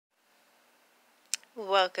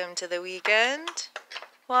Welcome to the weekend.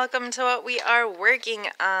 Welcome to what we are working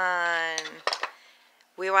on.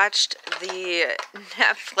 We watched the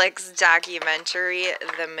Netflix documentary,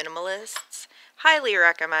 The Minimalists. Highly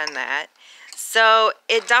recommend that. So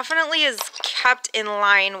it definitely is kept in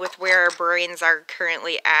line with where our brains are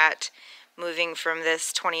currently at, moving from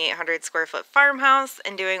this 2,800 square foot farmhouse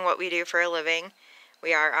and doing what we do for a living.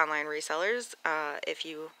 We are online resellers, if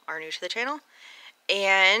you are new to the channel.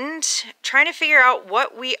 And trying to figure out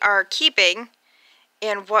what we are keeping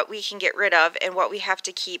and what we can get rid of and what we have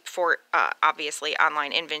to keep for, obviously,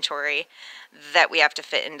 online inventory that we have to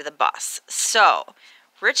fit into the bus. So,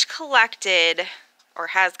 Rich collected, or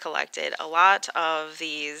has collected, a lot of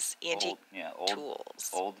these antique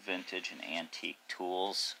tools. Old vintage and antique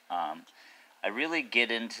tools. I really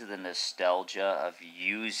get into the nostalgia of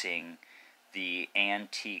using the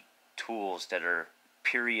antique tools that are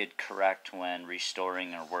period correct when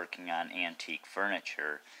restoring or working on antique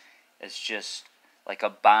furniture. It's just like a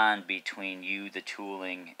bond between you, the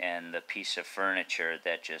tooling, and the piece of furniture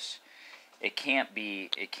that just it can't be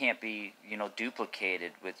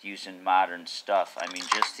duplicated with using modern stuff. I mean,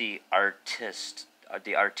 just the artistic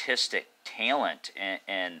talent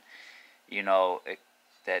and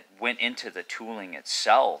that went into the tooling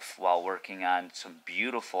itself while working on some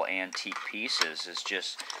beautiful antique pieces is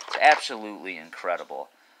just absolutely incredible.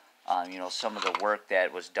 Some of the work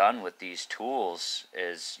that was done with these tools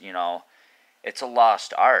is, it's a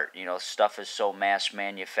lost art. Stuff is so mass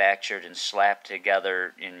manufactured and slapped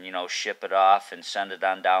together and, ship it off and send it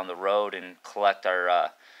on down the road and collect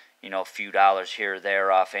our, few dollars here or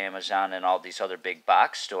there off Amazon and all these other big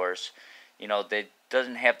box stores. They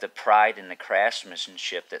doesn't have the pride and the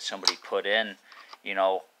craftsmanship that somebody put in,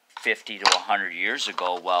 50 to 100 years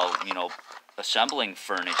ago while, assembling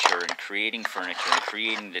furniture and creating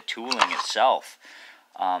the tooling itself.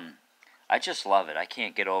 I just love it. I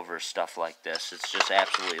can't get over stuff like this. It's just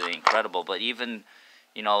absolutely incredible. But even,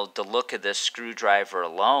 the look of this screwdriver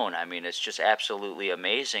alone, I mean, it's just absolutely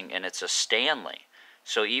amazing. And it's a Stanley.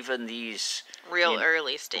 So even these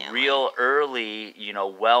early Stanley.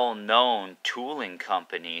 Well-known tooling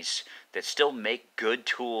companies that still make good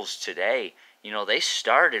tools today, they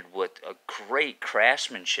started with a great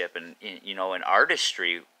craftsmanship and an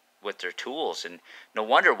artistry with their tools, and no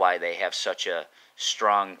wonder why they have such a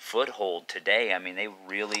strong foothold today. I mean, they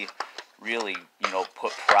really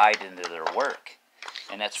put pride into their work,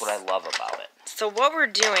 and that's what I love about it. So what we're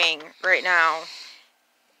doing right now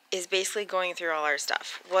is basically going through all our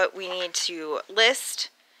stuff. What we need to list,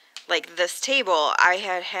 like this table. I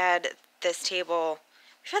had this table,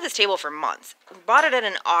 we've had this table for months. We bought it at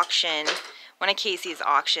an auction, one of Casey's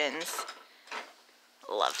auctions.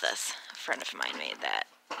 Love this. A friend of mine made that.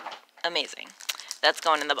 Amazing. That's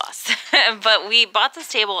going in the bus. But we bought this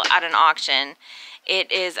table at an auction.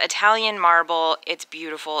 It is Italian marble. It's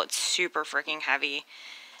beautiful. It's super freaking heavy.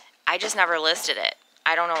 I just never listed it.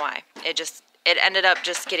 I don't know why. It ended up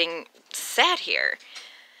just getting sat here.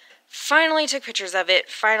 Finally took pictures of it.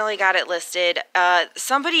 Finally got it listed.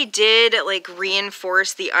 Somebody did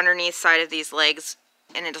reinforce the underneath side of these legs,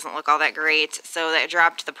 and it doesn't look all that great. So that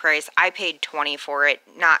dropped the price. I paid $20 for it,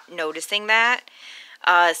 not noticing that.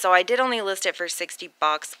 So I did only list it for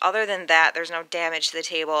 $60. Other than that, there's no damage to the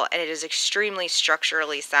table, and it is extremely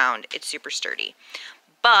structurally sound. It's super sturdy.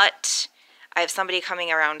 But I have somebody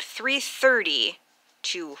coming around 3:30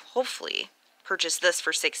 to hopefully purchase this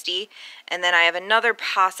for $60, and then I have another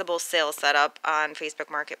possible sale set up on Facebook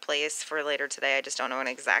Marketplace for later today. I just don't know an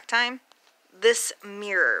exact time. This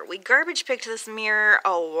mirror, we garbage picked this mirror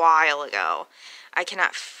a while ago. I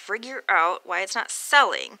cannot figure out why it's not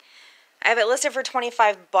selling. I have it listed for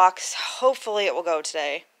 $25. Hopefully it will go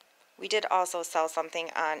today. We did also sell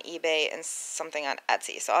something on eBay and something on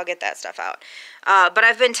Etsy, so I'll get that stuff out. But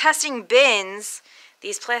I've been testing bins,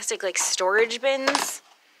 these plastic storage bins,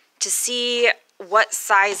 to see what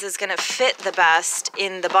size is going to fit the best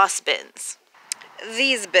in the bus bins.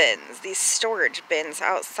 These bins, these storage bins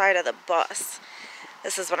outside of the bus,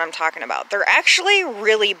 this is what I'm talking about. They're actually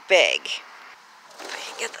really big. If I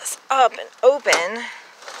can get this up and open.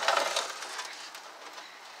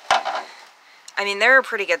 I mean, they're a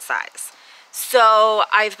pretty good size. So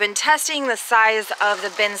I've been testing the size of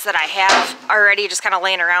the bins that I have already just kind of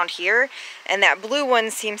laying around here, and that blue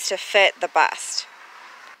one seems to fit the best.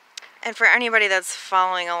 And for anybody that's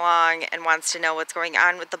following along and wants to know what's going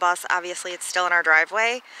on with the bus, obviously it's still in our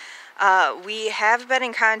driveway. We have been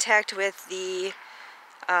in contact with the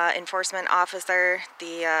enforcement officer,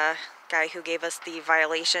 the guy who gave us the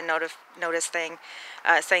violation notice thing,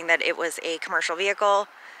 saying that it was a commercial vehicle.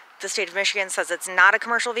 The state of Michigan says it's not a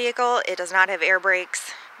commercial vehicle. It does not have air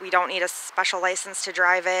brakes. We don't need a special license to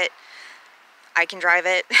drive it. I can drive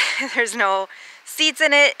it. There's no seats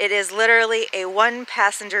in it. It is literally a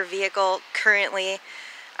one-passenger vehicle currently.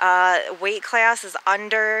 Weight class is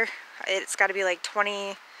under, it's got to be like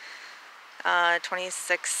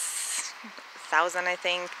 26,000, I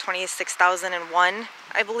think, 26,001,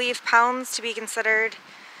 I believe, pounds to be considered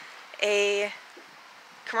a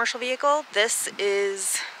commercial vehicle. This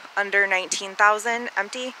is under 19,000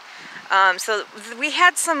 empty. So we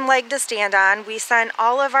had some leg to stand on. We sent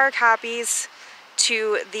all of our copies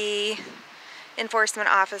to the enforcement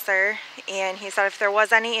officer, and he said if there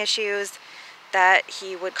was any issues that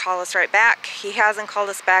he would call us right back. He hasn't called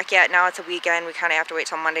us back yet. Now it's a weekend. We kind of have to wait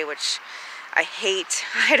till Monday, which I hate.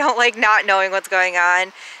 I don't like not knowing what's going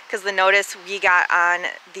on, because the notice we got on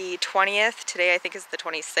the 20th, today I think is the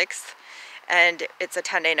 26th, and it's a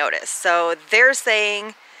 10-day notice. So they're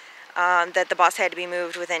saying that the bus had to be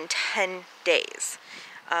moved within 10 days,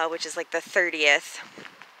 which is like the 30th,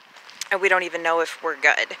 and we don't even know if we're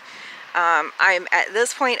good. I'm at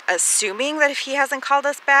this point assuming that if he hasn't called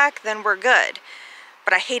us back, then we're good.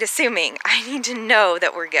 But I hate assuming. I need to know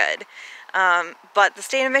that we're good. But the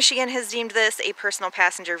state of Michigan has deemed this a personal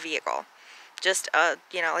passenger vehicle. Just,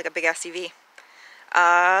 you know, like a big SUV.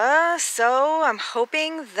 So I'm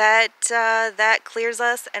hoping that that clears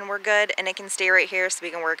us and we're good and it can stay right here so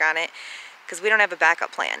we can work on it. Because we don't have a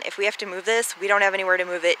backup plan. If we have to move this, we don't have anywhere to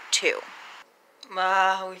move it to.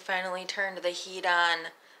 We finally turned the heat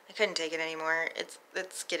on. I couldn't take it anymore.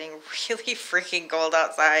 It's getting really freaking cold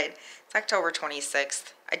outside. It's October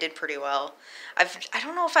 26th. I did pretty well. I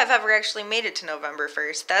don't know if I've ever actually made it to November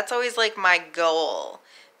 1st. That's always like my goal.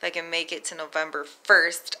 If I can make it to November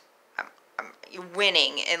 1st, I'm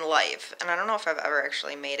winning in life. And I don't know if I've ever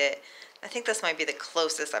actually made it. I think this might be the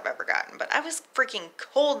closest I've ever gotten. But I was freaking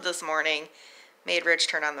cold this morning. Made Rich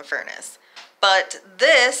turn on the furnace. But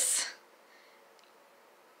this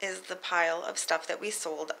is the pile of stuff that we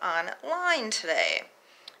sold online today.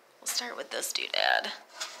 We'll start with this doodad.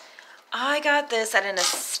 I got this at an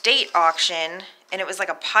estate auction, and it was like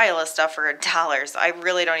a pile of stuff for $1, so I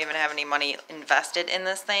really don't even have any money invested in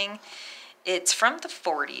this thing. It's from the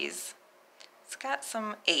 40s. It's got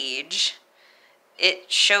some age.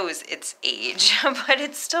 It shows its age, but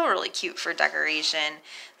it's still really cute for decoration.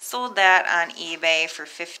 Sold that on eBay for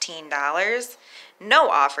 $15. No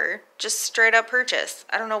offer, just straight up purchase.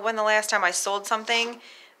 I don't know when the last time I sold something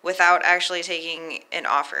without actually taking an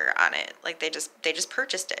offer on it. Like they just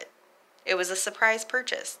purchased it. It was a surprise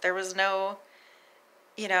purchase. There was no,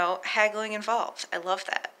 you know, haggling involved. I love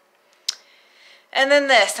that. And then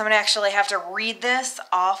this, I'm gonna actually have to read this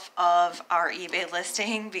off of our eBay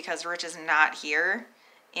listing because Rich is not here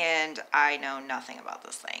and I know nothing about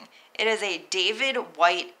this thing. It is a David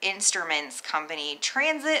White Instruments Company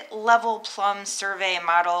Transit Level Plumb Survey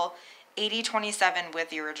Model 8027 with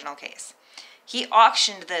the original case. He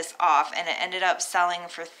auctioned this off and it ended up selling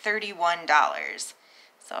for $31.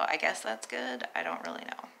 So I guess that's good. I don't really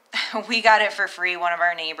know. We got it for free. One of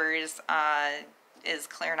our neighbors is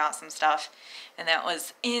clearing out some stuff, and that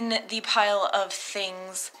was in the pile of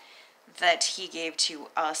things that he gave to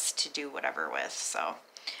us to do whatever with. So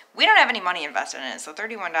we don't have any money invested in it, so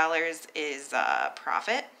 $31 is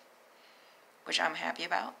profit, which I'm happy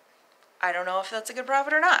about. I don't know if that's a good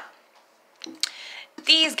profit or not.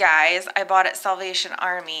 These guys I bought at Salvation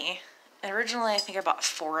Army. Originally I think I bought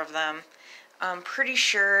 4 of them. I'm pretty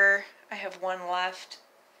sure I have one left.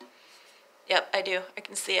 Yep, I do. I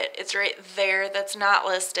can see it. It's right there. That's not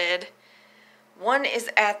listed. One is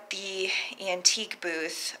at the antique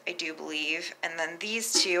booth, I do believe. And then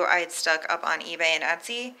these 2 I had stuck up on eBay and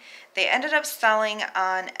Etsy. They ended up selling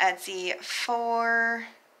on Etsy for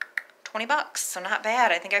 $20, so not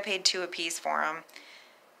bad. I think I paid 2 a piece for them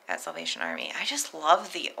at Salvation Army. I just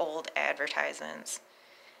love the old advertisements.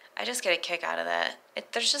 I just get a kick out of that.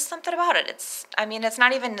 There's just something about it. It's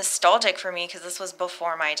not even nostalgic for me because this was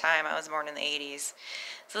before my time. I was born in the 80s.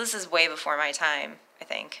 So this is way before my time, I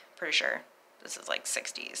think. Pretty sure. This is like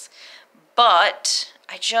 60s. But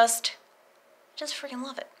I just freaking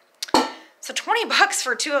love it. So $20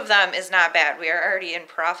 for 2 of them is not bad. We are already in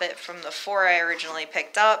profit from the 4 I originally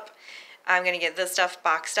picked up. I'm going to get this stuff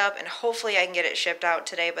boxed up and hopefully I can get it shipped out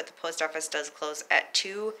today, but the post office does close at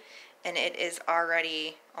 2. And it is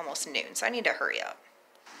already almost noon, so I need to hurry up.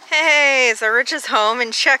 Hey, so Rich is home,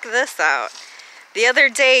 and check this out. The other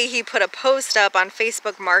day, he put a post up on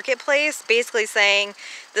Facebook Marketplace, basically saying,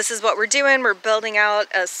 this is what we're doing. We're building out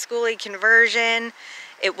a Skoolie conversion.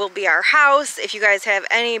 It will be our house. If you guys have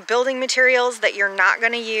any building materials that you're not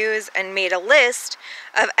going to use, and made a list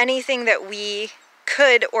of anything that we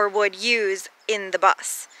could or would use in the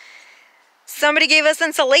bus. Somebody gave us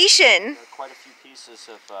insulation. There are quite a few pieces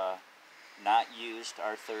of not used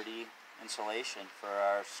R30 insulation for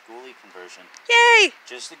our Skoolie conversion. Yay!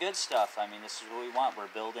 Just the good stuff. I mean, this is what we want. We're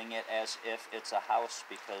building it as if it's a house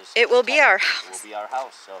because it will be our house. It will be our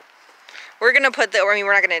house. So we're gonna put I mean,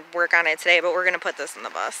 we're not gonna work on it today, but we're gonna put this in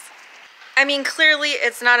the bus. I mean, clearly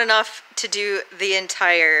it's not enough to do the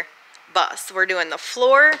entire bus. We're doing the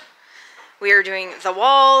floor, we are doing the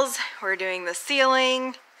walls, we're doing the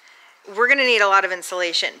ceiling. We're gonna need a lot of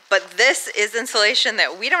insulation, but this is insulation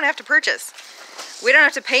that we don't have to purchase. We don't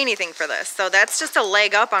have to pay anything for this, so that's just a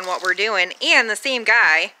leg up on what we're doing. And the same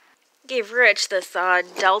guy gave Rich this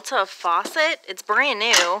Delta faucet. It's brand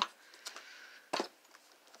new.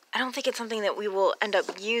 I don't think it's something that we will end up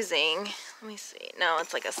using. Let me see. No,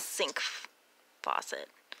 it's like a sink faucet.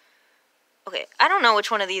 Okay, I don't know which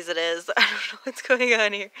one of these it is. I don't know what's going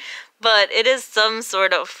on here. But it is some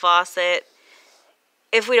sort of faucet.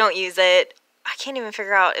 If we don't use it, I can't even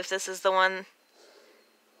figure out if this is the one.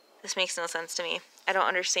 This makes no sense to me. I don't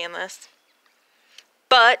understand this.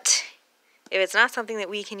 But if it's not something that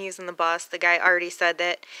we can use in the bus, the guy already said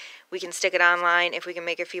that we can stick it online. If we can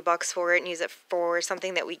make a few bucks for it and use it for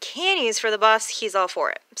something that we can use for the bus, he's all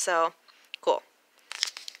for it. So, cool.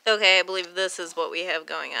 Okay, I believe this is what we have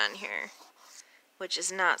going on here, which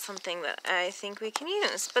is not something that I think we can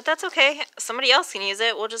use. But that's okay. Somebody else can use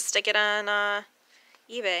it. We'll just stick it on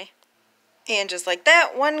eBay. And just like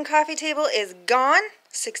that, one coffee table is gone,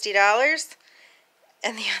 $60,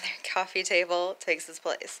 and the other coffee table takes its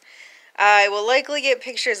place. I will likely get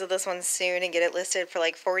pictures of this one soon and get it listed for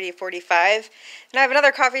like $40, $45. And I have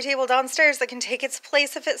another coffee table downstairs that can take its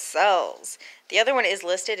place if it sells. The other one is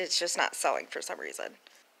listed, it's just not selling for some reason.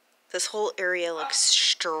 This whole area looks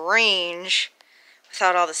strange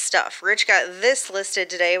without all the stuff. Rich got this listed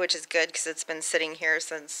today, which is good because it's been sitting here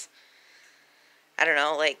since, I don't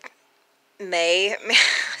know, like May,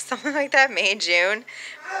 something like that, May, June.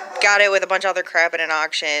 Got it with a bunch of other crap in an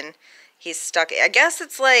auction. He's stuck. I guess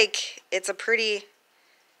it's like, it's a pretty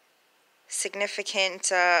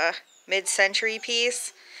significant mid-century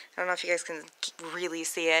piece. I don't know if you guys can really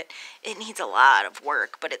see it. It needs a lot of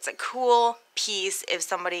work, but it's a cool piece if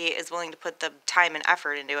somebody is willing to put the time and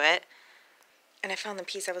effort into it. And I found the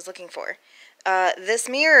piece I was looking for. This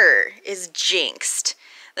mirror is jinxed.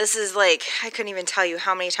 This is like, I couldn't even tell you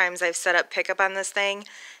how many times I've set up pickup on this thing.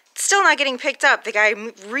 It's still not getting picked up. The guy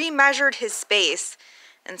remeasured his space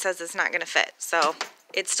and says it's not going to fit. So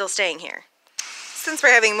it's still staying here. Since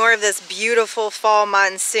we're having more of this beautiful fall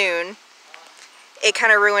monsoon, it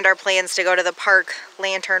kind of ruined our plans to go to the park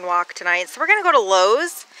lantern walk tonight. So we're going to go to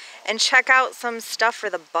Lowe's and check out some stuff for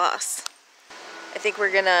the bus. I think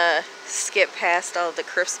we're going to skip past all of the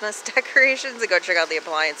Christmas decorations and go check out the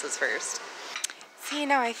appliances first. See,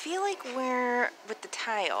 now I feel like we're with the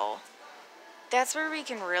tile. That's where we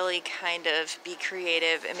can really kind of be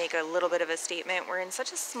creative and make a little bit of a statement. We're in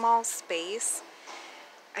such a small space.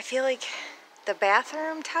 I feel like the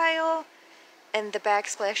bathroom tile and the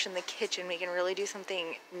backsplash in the kitchen we can really do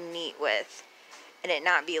something neat with and it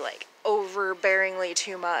not be like overbearingly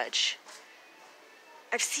too much.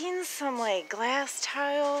 I've seen some like glass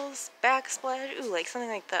tiles, backsplash, ooh, like something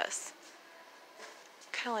like this.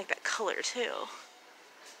 Kind of like that color too.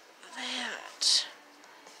 That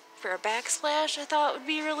for a backsplash I thought would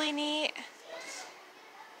be really neat.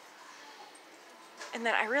 And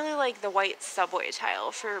then I really like the white subway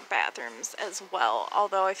tile for bathrooms as well,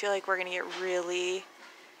 although I feel like we're gonna get really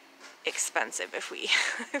expensive if we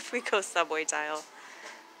if we go subway tile.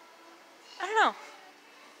 I don't know.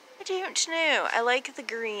 I don't know. I like the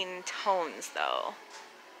green tones though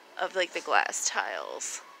of like the glass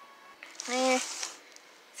tiles. I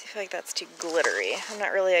feel like that's too glittery. I'm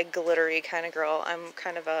not really a glittery kind of girl. I'm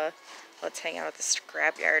kind of a let's hang out at the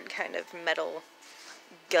scrapyard kind of metal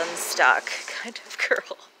gun stock kind of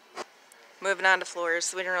girl. Moving on to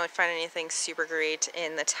floors, we didn't really find anything super great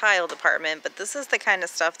in the tile department, but this is the kind of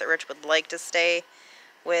stuff that Rich would like to stay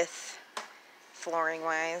with flooring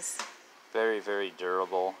wise. very, very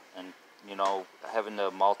durable, and you know, having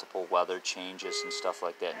the multiple weather changes and stuff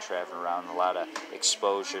like that and traveling around, a lot of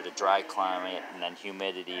exposure to dry climate and then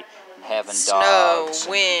humidity and having dogs,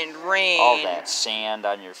 snow, wind, rain, all that, sand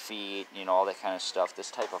on your feet, you know, all that kind of stuff.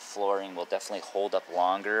 This type of flooring will definitely hold up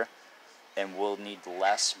longer and will need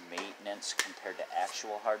less maintenance compared to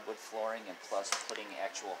actual hardwood flooring, and plus putting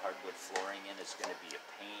actual hardwood flooring in is going to be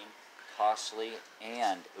a pain, costly,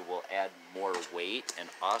 and it will add more weight and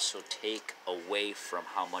also take away from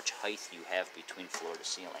how much height you have between floor to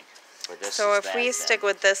ceiling. So if we stick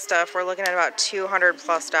with this stuff, we're looking at about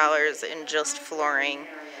 $200+ in just flooring.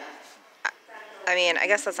 I mean, I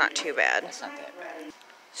guess that's not too bad. That's not that bad.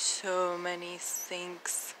 So many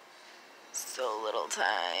sinks. So little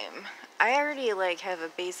time. I already like have a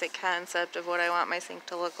basic concept of what I want my sink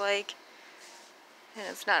to look like. And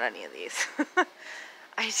it's not any of these.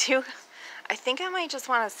 I think I might just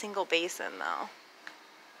want a single basin though.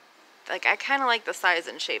 Like I kind of like the size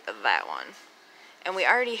and shape of that one. And we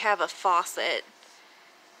already have a faucet.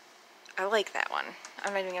 I like that one.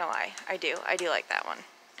 I'm not even gonna lie. I do like that one.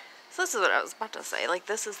 So this is what I was about to say. Like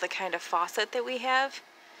this is the kind of faucet that we have.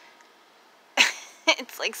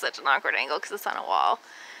 It's like such an awkward angle because it's on a wall.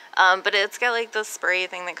 But it's got like the spray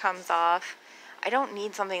thing that comes off. I don't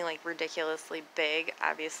need something like ridiculously big.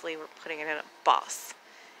 Obviously we're putting it in a bus.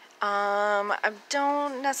 I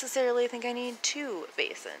don't necessarily think I need 2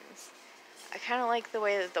 basins. I kind of like the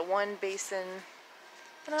way that the one basin,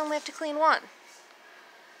 but I only have to clean one.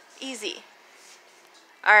 Easy.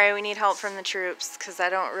 Alright, we need help from the troops because I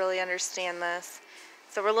don't really understand this.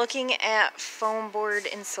 So we're looking at foam board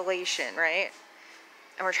insulation, right?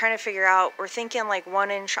 And we're trying to figure out, we're thinking like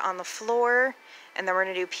 1 inch on the floor, and then we're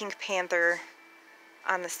going to do Pink Panther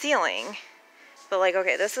on the ceiling. But like,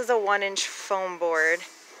 okay, this is a 1 inch foam board.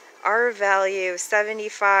 Our value,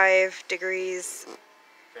 75 degrees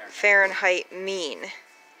Fahrenheit mean.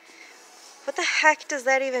 What the heck does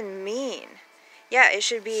that even mean? Yeah, it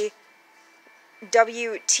should be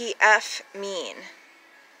WTF mean.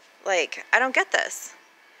 Like, I don't get this.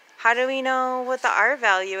 How do we know what the R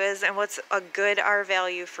value is and what's a good R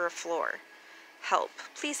value for a floor? Help.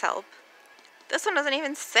 Please help. This one doesn't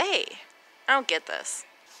even say. I don't get this.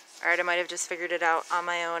 Alright, I might have just figured it out on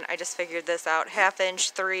my own. I just figured this out. 1/2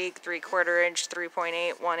 inch, 3, 3/4 inch,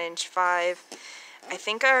 3.8, 1 inch, 5. I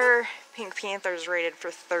think our Pink Panther is rated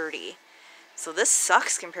for 30. So this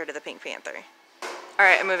sucks compared to the Pink Panther.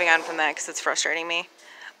 Alright, I'm moving on from that because it's frustrating me.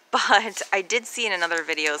 But I did see in another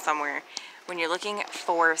video somewhere, when you're looking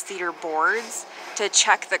for cedar boards, to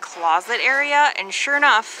check the closet area. And sure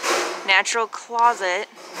enough, natural closet,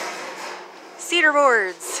 cedar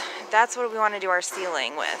boards. That's what we want to do our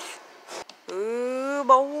ceiling with. Ooh,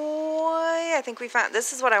 boy. I think we found,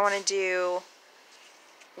 this is what I want to do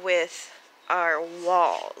with our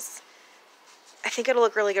walls. I think it'll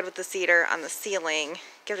look really good with the cedar on the ceiling.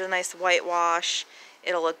 Give it a nice whitewash.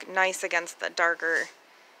 It'll look nice against the darker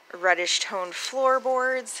reddish toned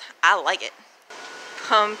floorboards. I like it.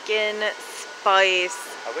 Pumpkin spice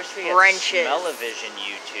I wish we had wrenches. Smell-O-Vision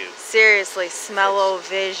YouTube. Seriously,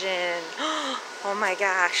 Smell-O-Vision. Oh my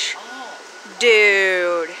gosh. Oh.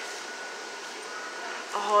 Dude.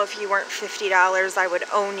 Oh, if you weren't $50, I would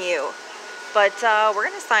own you. But we're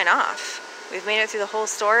going to sign off. We've made it through the whole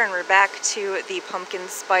store and we're back to the pumpkin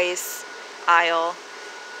spice aisle.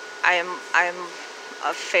 I'm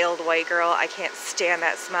a failed white girl. I can't stand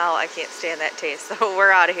that smell. I can't stand that taste. So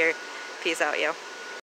we're out of here. Peace out, yo.